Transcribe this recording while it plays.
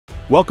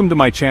Welcome to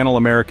my channel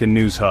American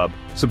News Hub.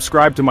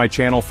 Subscribe to my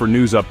channel for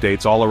news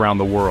updates all around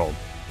the world.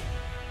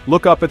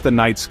 Look up at the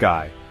night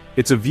sky.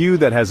 It's a view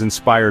that has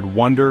inspired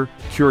wonder,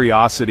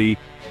 curiosity,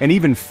 and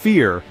even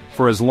fear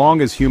for as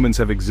long as humans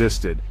have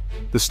existed.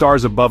 The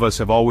stars above us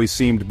have always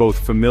seemed both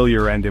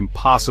familiar and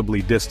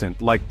impossibly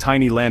distant, like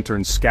tiny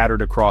lanterns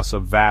scattered across a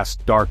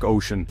vast, dark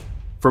ocean.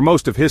 For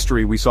most of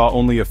history we saw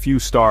only a few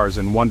stars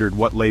and wondered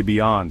what lay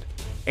beyond.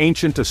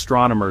 Ancient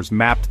astronomers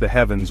mapped the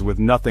heavens with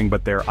nothing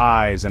but their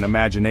eyes and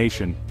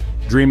imagination,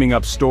 dreaming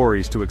up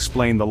stories to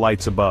explain the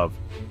lights above.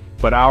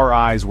 But our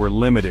eyes were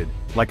limited,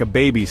 like a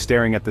baby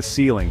staring at the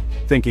ceiling,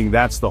 thinking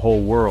that's the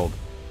whole world.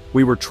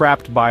 We were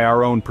trapped by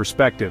our own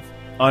perspective,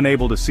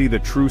 unable to see the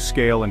true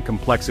scale and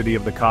complexity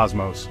of the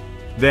cosmos.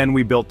 Then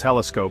we built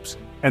telescopes,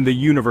 and the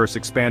universe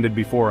expanded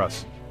before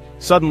us.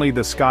 Suddenly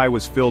the sky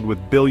was filled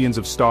with billions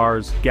of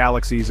stars,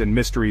 galaxies, and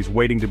mysteries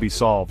waiting to be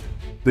solved.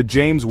 The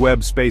James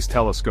Webb Space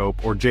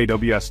Telescope, or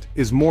JWS,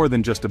 is more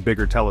than just a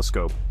bigger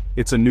telescope.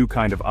 It's a new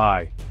kind of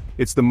eye.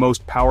 It's the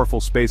most powerful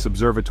space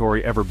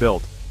observatory ever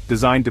built,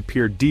 designed to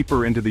peer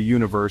deeper into the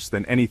universe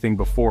than anything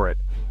before it.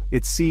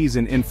 It sees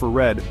in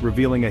infrared,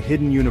 revealing a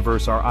hidden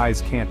universe our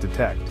eyes can't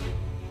detect.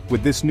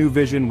 With this new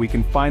vision, we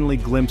can finally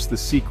glimpse the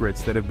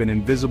secrets that have been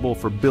invisible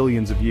for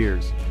billions of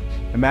years.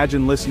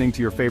 Imagine listening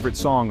to your favorite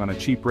song on a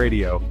cheap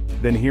radio,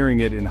 then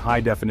hearing it in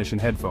high-definition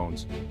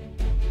headphones.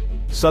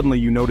 Suddenly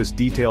you notice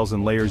details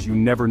and layers you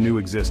never knew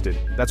existed.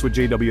 That's what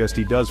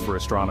JWST does for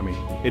astronomy.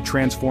 It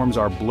transforms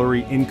our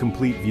blurry,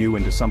 incomplete view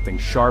into something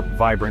sharp,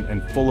 vibrant,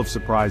 and full of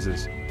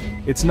surprises.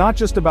 It's not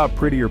just about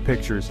prettier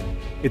pictures,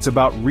 it's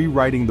about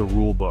rewriting the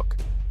rulebook.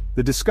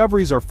 The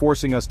discoveries are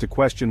forcing us to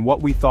question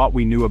what we thought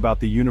we knew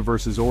about the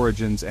universe's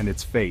origins and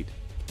its fate.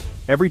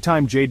 Every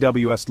time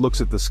JWST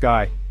looks at the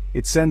sky,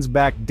 it sends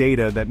back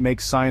data that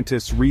makes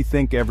scientists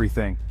rethink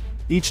everything.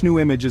 Each new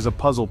image is a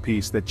puzzle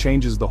piece that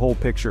changes the whole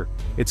picture.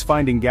 It's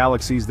finding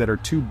galaxies that are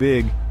too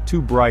big,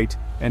 too bright,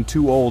 and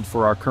too old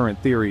for our current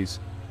theories.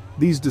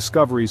 These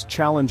discoveries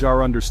challenge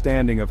our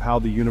understanding of how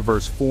the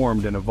universe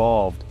formed and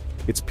evolved.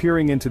 It's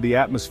peering into the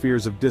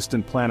atmospheres of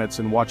distant planets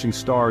and watching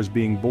stars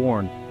being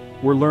born.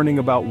 We're learning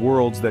about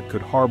worlds that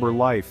could harbor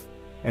life,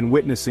 and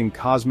witnessing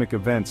cosmic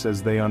events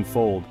as they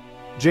unfold.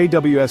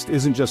 JWST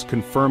isn't just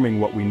confirming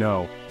what we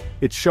know,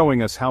 it's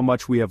showing us how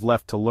much we have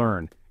left to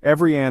learn.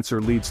 Every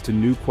answer leads to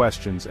new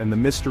questions, and the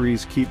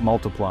mysteries keep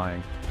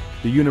multiplying.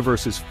 The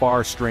universe is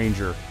far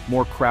stranger,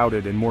 more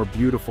crowded, and more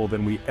beautiful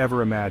than we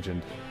ever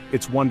imagined.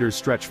 Its wonders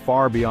stretch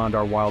far beyond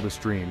our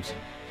wildest dreams.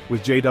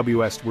 With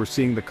JWST, we're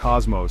seeing the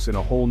cosmos in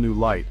a whole new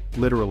light,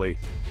 literally.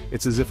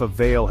 It's as if a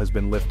veil has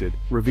been lifted,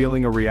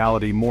 revealing a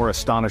reality more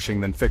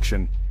astonishing than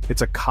fiction.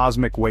 It's a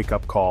cosmic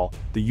wake-up call.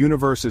 The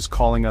universe is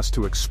calling us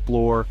to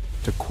explore,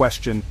 to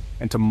question,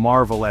 and to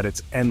marvel at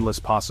its endless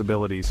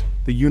possibilities.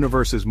 The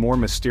universe is more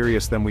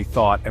mysterious than we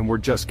thought, and we're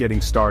just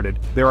getting started.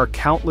 There are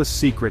countless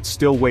secrets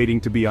still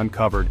waiting to be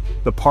uncovered.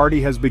 The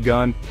party has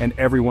begun, and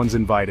everyone's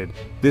invited.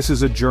 This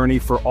is a journey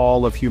for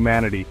all of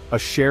humanity, a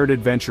shared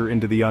adventure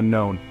into the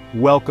unknown.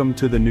 Welcome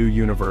to the new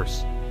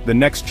universe. The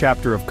next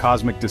chapter of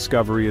cosmic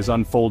discovery is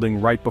unfolding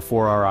right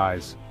before our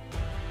eyes.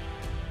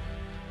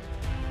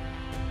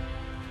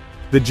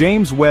 The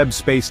James Webb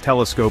Space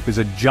Telescope is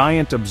a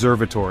giant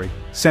observatory,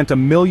 sent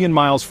 1 million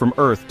miles from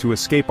Earth to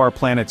escape our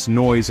planet's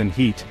noise and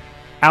heat.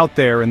 Out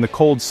there in the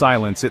cold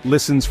silence, it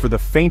listens for the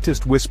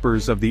faintest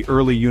whispers of the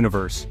early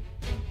universe.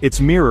 Its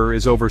mirror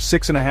is over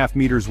 6.5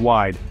 meters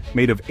wide,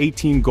 made of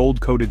 18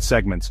 gold-coated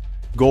segments.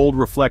 Gold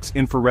reflects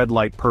infrared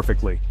light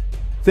perfectly.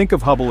 Think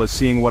of Hubble as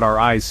seeing what our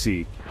eyes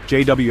see.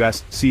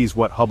 JWST sees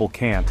what Hubble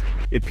can't.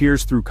 It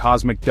peers through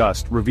cosmic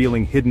dust,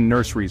 revealing hidden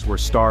nurseries where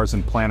stars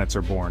and planets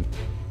are born.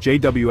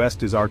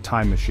 JWST is our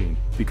time machine.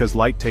 Because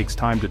light takes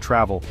time to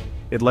travel,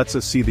 it lets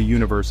us see the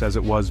universe as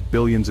it was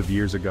billions of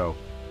years ago.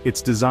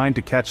 It's designed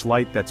to catch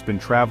light that's been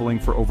traveling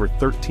for over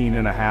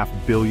 13.5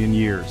 billion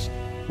years.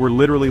 We're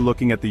literally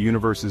looking at the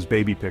universe's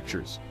baby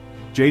pictures.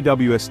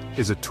 JWST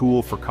is a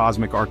tool for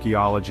cosmic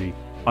archaeology,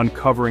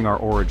 uncovering our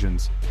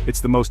origins. It's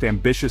the most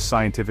ambitious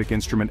scientific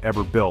instrument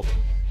ever built,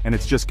 and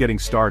it's just getting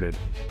started.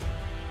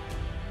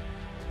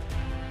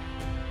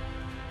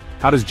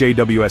 How does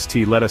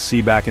JWST let us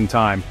see back in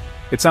time?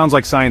 It sounds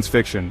like science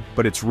fiction,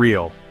 but it's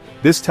real.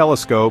 This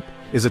telescope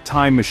is a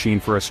time machine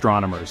for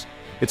astronomers.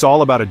 It's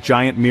all about a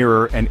giant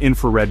mirror and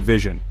infrared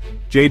vision.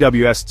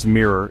 JWST's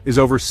mirror is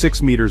over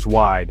 6 meters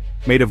wide,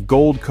 made of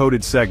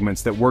gold-coated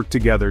segments that work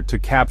together to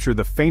capture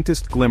the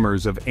faintest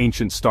glimmers of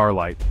ancient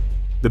starlight.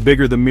 The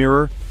bigger the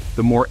mirror,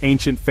 the more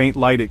ancient faint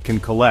light it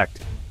can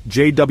collect.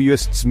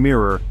 JWST's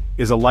mirror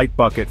is a light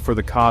bucket for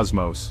the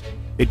cosmos.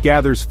 It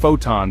gathers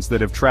photons that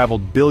have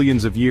traveled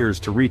billions of years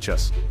to reach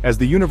us. As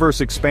the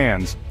universe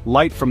expands,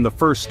 light from the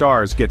first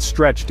stars gets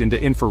stretched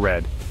into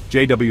infrared,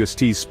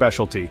 JWST's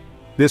specialty.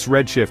 This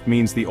redshift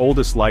means the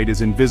oldest light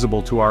is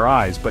invisible to our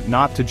eyes, but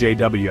not to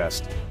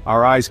JWST.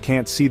 Our eyes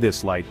can't see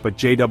this light, but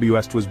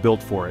JWST was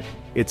built for it.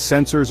 Its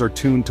sensors are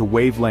tuned to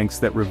wavelengths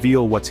that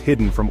reveal what's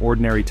hidden from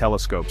ordinary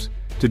telescopes.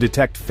 To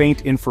detect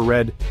faint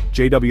infrared,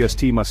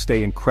 JWST must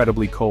stay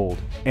incredibly cold.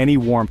 Any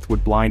warmth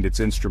would blind its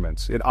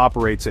instruments. It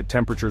operates at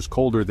temperatures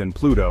colder than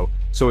Pluto,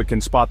 so it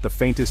can spot the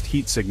faintest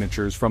heat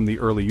signatures from the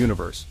early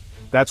universe.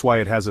 That's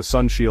why it has a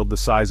sunshield the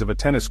size of a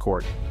tennis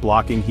court,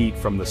 blocking heat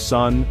from the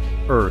sun,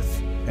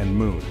 Earth, and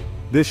Moon.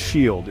 This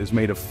shield is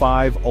made of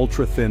 5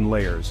 ultra-thin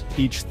layers,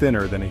 each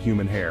thinner than a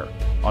human hair.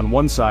 On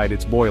one side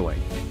it's boiling,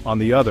 on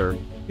the other,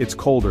 it's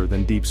colder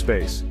than deep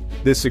space.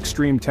 This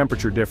extreme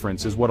temperature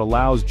difference is what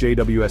allows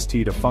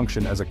JWST to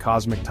function as a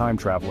cosmic time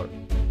traveler.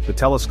 The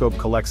telescope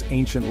collects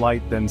ancient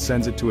light, then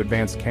sends it to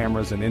advanced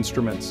cameras and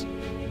instruments.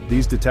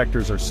 These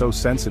detectors are so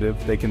sensitive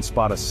they can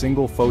spot a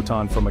single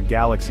photon from a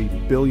galaxy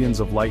billions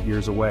of light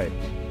years away.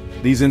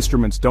 These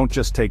instruments don't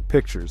just take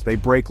pictures, they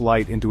break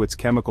light into its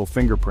chemical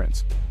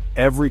fingerprints.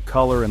 Every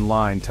color and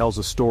line tells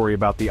a story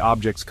about the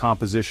object's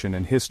composition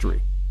and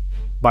history.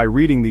 By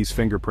reading these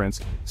fingerprints,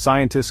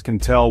 scientists can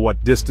tell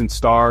what distant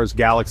stars,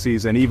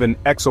 galaxies, and even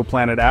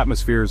exoplanet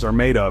atmospheres are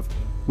made of.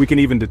 We can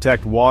even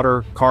detect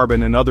water,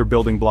 carbon, and other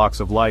building blocks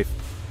of life.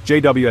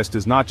 JWST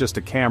is not just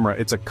a camera,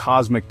 it's a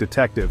cosmic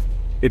detective.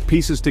 It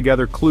pieces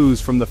together clues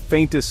from the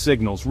faintest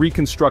signals,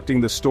 reconstructing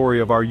the story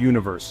of our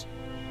universe.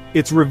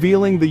 It's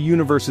revealing the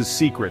universe's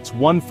secrets,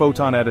 one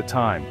photon at a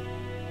time.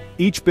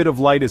 Each bit of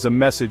light is a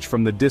message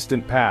from the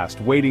distant past,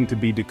 waiting to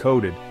be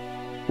decoded.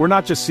 We're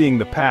not just seeing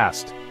the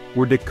past,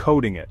 we're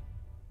decoding it.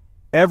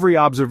 Every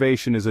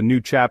observation is a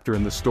new chapter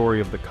in the story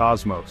of the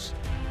cosmos.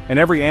 And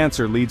every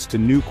answer leads to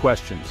new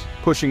questions,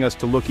 pushing us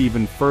to look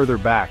even further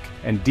back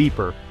and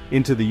deeper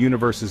into the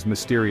universe's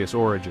mysterious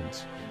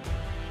origins.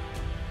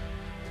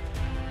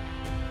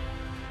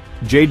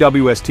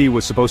 JWST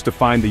was supposed to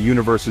find the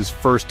universe's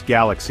first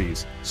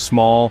galaxies,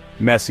 small,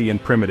 messy,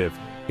 and primitive.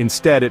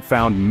 Instead, it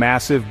found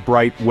massive,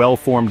 bright,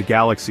 well-formed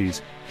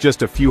galaxies,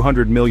 just a few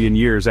 100 million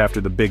years after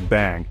the Big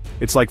Bang.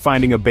 It's like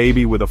finding a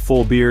baby with a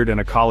full beard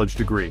and a college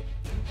degree.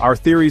 Our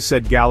theories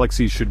said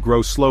galaxies should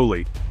grow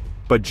slowly,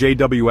 but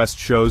JWST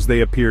shows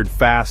they appeared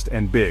fast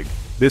and big.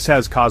 This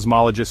has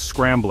cosmologists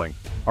scrambling.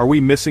 Are we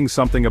missing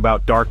something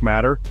about dark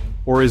matter?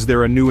 Or is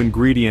there a new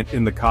ingredient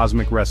in the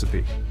cosmic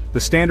recipe? The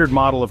standard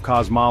model of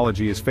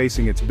cosmology is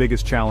facing its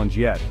biggest challenge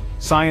yet.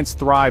 Science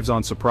thrives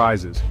on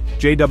surprises.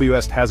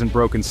 JWST hasn't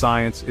broken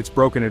science, it's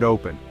broken it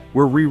open.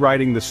 We're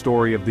rewriting the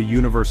story of the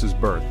universe's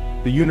birth.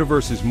 The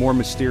universe is more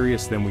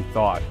mysterious than we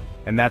thought,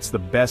 and that's the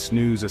best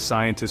news a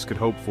scientist could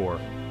hope for.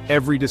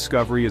 Every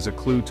discovery is a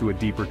clue to a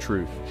deeper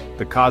truth.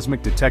 The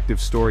cosmic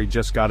detective story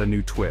just got a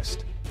new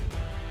twist.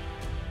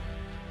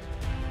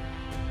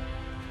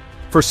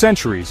 For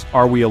centuries,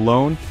 are we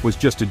alone was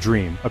just a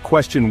dream, a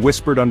question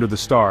whispered under the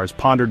stars,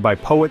 pondered by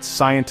poets,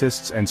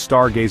 scientists, and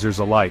stargazers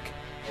alike.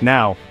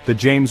 Now, the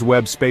James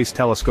Webb Space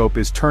Telescope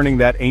is turning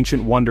that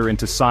ancient wonder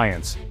into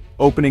science,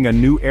 opening a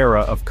new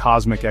era of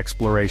cosmic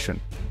exploration.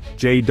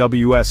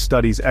 JWST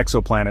studies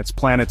exoplanets,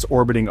 planets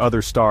orbiting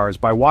other stars,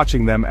 by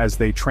watching them as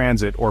they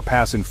transit or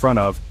pass in front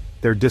of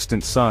their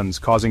distant suns,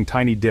 causing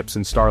tiny dips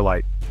in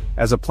starlight.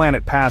 As a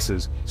planet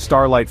passes,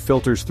 starlight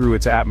filters through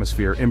its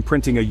atmosphere,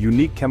 imprinting a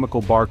unique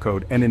chemical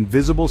barcode, an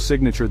invisible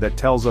signature that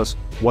tells us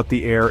what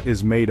the air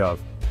is made of.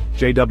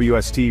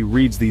 JWST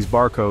reads these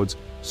barcodes,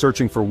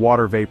 searching for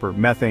water vapor,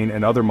 methane,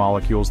 and other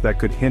molecules that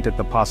could hint at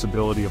the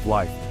possibility of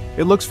life.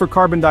 It looks for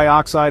carbon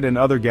dioxide and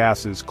other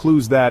gases,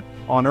 clues that,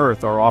 on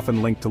Earth, are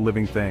often linked to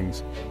living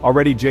things.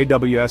 Already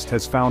JWST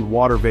has found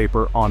water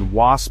vapor on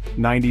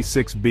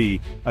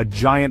WASP-96b, a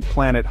giant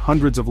planet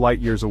hundreds of light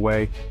years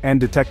away, and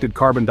detected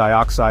carbon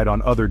dioxide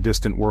on other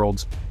distant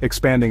worlds,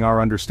 expanding our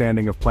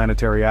understanding of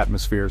planetary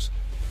atmospheres.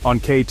 On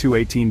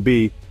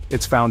K218b,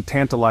 it's found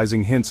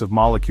tantalizing hints of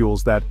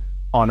molecules that,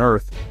 on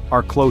Earth,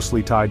 are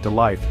closely tied to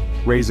life,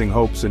 raising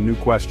hopes and new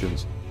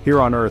questions. Here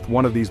on Earth,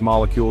 one of these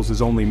molecules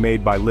is only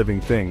made by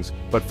living things,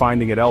 but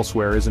finding it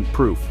elsewhere isn't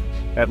proof.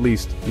 At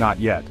least, not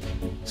yet.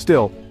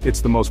 Still, it's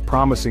the most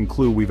promising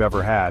clue we've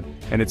ever had,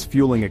 and it's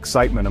fueling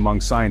excitement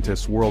among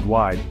scientists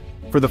worldwide.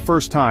 For the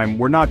first time,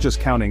 we're not just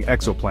counting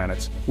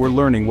exoplanets, we're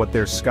learning what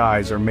their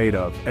skies are made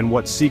of, and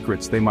what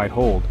secrets they might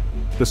hold.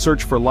 The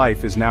search for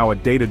life is now a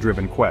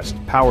data-driven quest,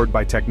 powered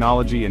by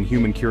technology and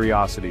human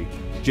curiosity.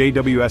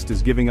 JWST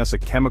is giving us a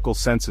chemical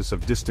census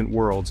of distant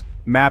worlds,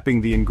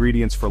 mapping the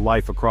ingredients for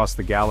life across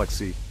the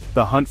galaxy.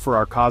 The hunt for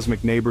our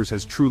cosmic neighbors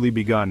has truly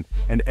begun,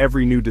 and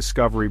every new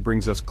discovery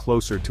brings us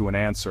closer to an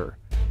answer.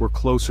 We're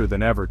closer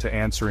than ever to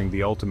answering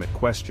the ultimate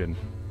question: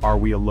 are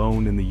we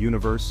alone in the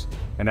universe?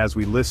 And as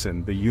we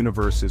listen, the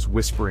universe is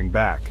whispering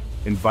back,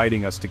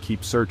 inviting us to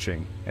keep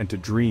searching, and to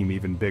dream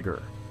even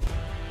bigger.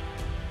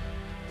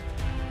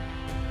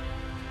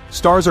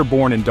 Stars are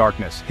born in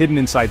darkness, hidden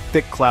inside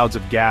thick clouds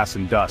of gas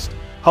and dust.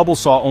 Hubble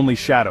saw only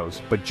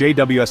shadows, but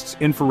JWST's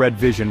infrared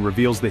vision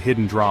reveals the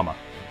hidden drama.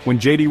 When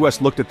JWST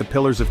looked at the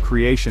pillars of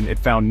creation, it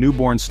found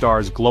newborn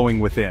stars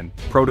glowing within,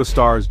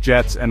 protostars,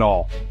 jets, and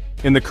all.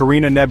 In the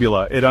Carina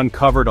Nebula, it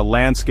uncovered a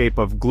landscape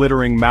of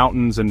glittering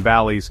mountains and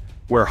valleys,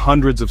 where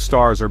hundreds of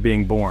stars are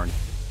being born.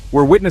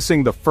 We're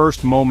witnessing the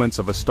first moments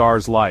of a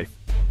star's life,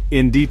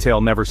 in detail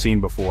never seen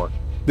before.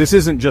 This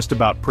isn't just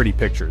about pretty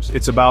pictures,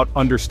 it's about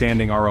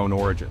understanding our own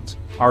origins.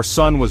 Our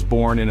sun was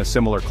born in a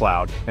similar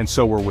cloud, and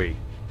so were we.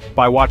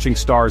 By watching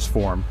stars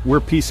form, we're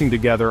piecing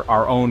together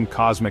our own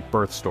cosmic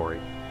birth story.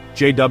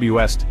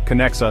 JWST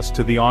connects us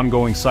to the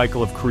ongoing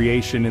cycle of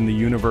creation in the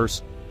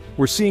universe.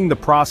 We're seeing the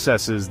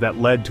processes that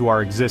led to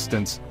our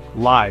existence,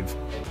 live.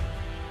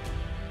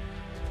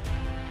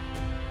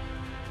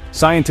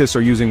 Scientists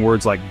are using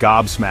words like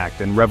gobsmacked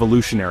and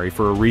revolutionary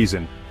for a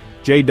reason.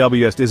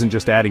 JWST isn't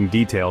just adding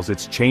details,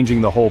 it's changing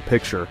the whole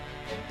picture.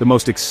 The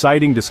most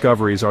exciting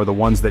discoveries are the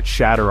ones that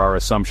shatter our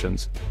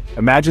assumptions.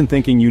 Imagine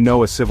thinking you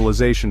know a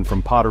civilization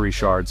from pottery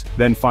shards,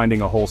 then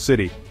finding a whole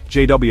city.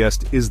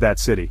 JWST is that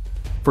city.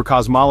 For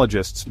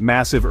cosmologists,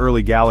 massive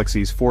early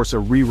galaxies force a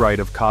rewrite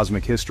of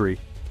cosmic history.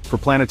 For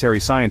planetary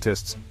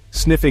scientists,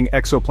 sniffing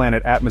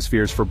exoplanet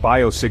atmospheres for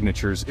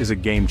biosignatures is a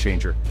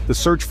game-changer. The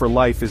search for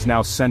life is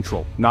now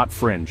central, not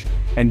fringe.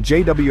 And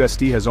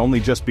JWST has only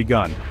just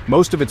begun.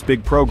 Most of its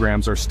big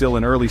programs are still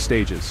in early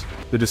stages.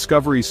 The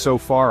discoveries so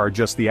far are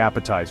just the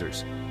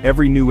appetizers.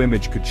 Every new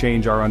image could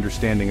change our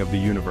understanding of the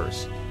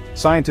universe.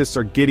 Scientists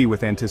are giddy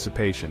with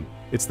anticipation.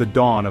 It's the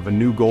dawn of a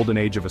new golden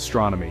age of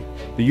astronomy.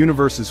 The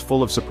universe is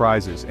full of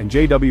surprises, and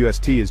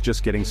JWST is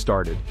just getting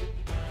started.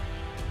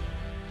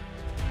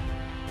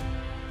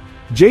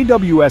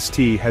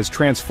 JWST has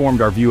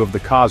transformed our view of the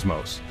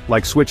cosmos,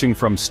 like switching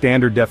from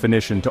standard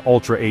definition to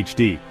Ultra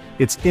HD.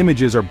 Its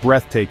images are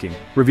breathtaking,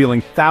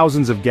 revealing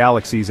thousands of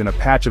galaxies in a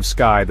patch of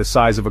sky the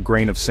size of a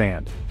grain of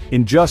sand.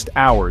 In just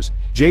hours,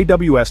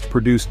 JWST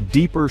produced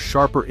deeper,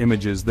 sharper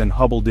images than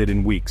Hubble did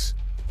in weeks.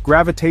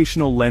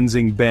 Gravitational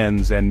lensing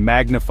bends and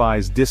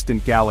magnifies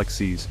distant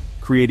galaxies,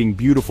 creating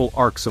beautiful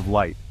arcs of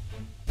light.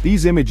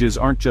 These images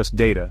aren't just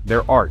data,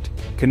 they're art,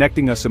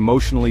 connecting us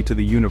emotionally to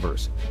the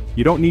universe.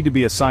 You don't need to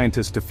be a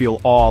scientist to feel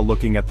awe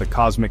looking at the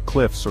cosmic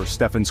cliffs or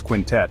Stephan's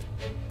quintet.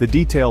 The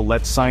detail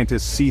lets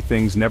scientists see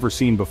things never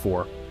seen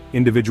before: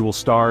 individual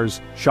stars,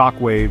 shock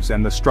waves,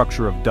 and the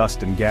structure of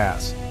dust and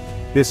gas.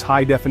 This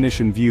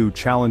high-definition view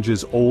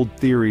challenges old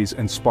theories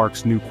and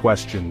sparks new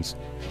questions.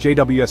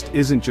 JWST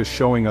isn't just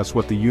showing us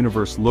what the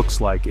universe looks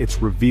like,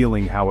 it's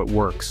revealing how it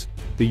works.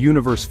 The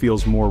universe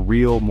feels more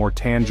real, more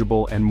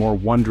tangible, and more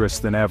wondrous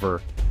than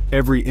ever.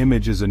 Every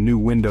image is a new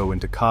window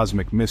into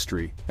cosmic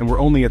mystery, and we're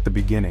only at the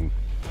beginning.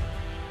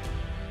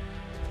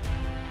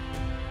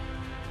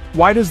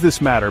 Why does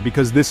this matter?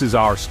 Because this is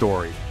our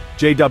story.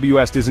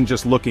 JWST isn't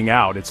just looking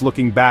out, it's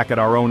looking back at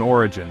our own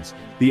origins.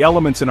 The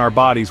elements in our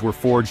bodies were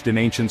forged in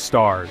ancient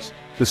stars.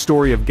 The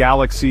story of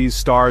galaxies,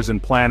 stars,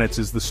 and planets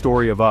is the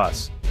story of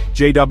us.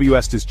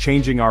 JWST is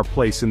changing our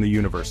place in the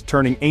universe,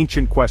 turning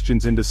ancient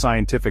questions into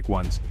scientific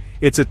ones.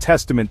 It's a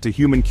testament to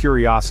human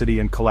curiosity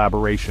and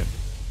collaboration.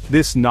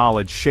 This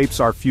knowledge shapes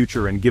our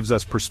future and gives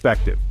us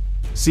perspective.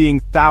 Seeing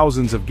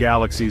thousands of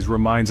galaxies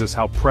reminds us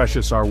how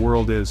precious our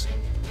world is.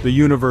 The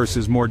universe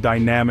is more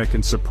dynamic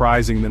and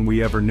surprising than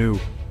we ever knew.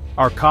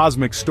 Our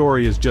cosmic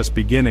story is just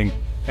beginning,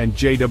 and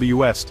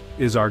JWST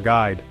is our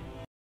guide.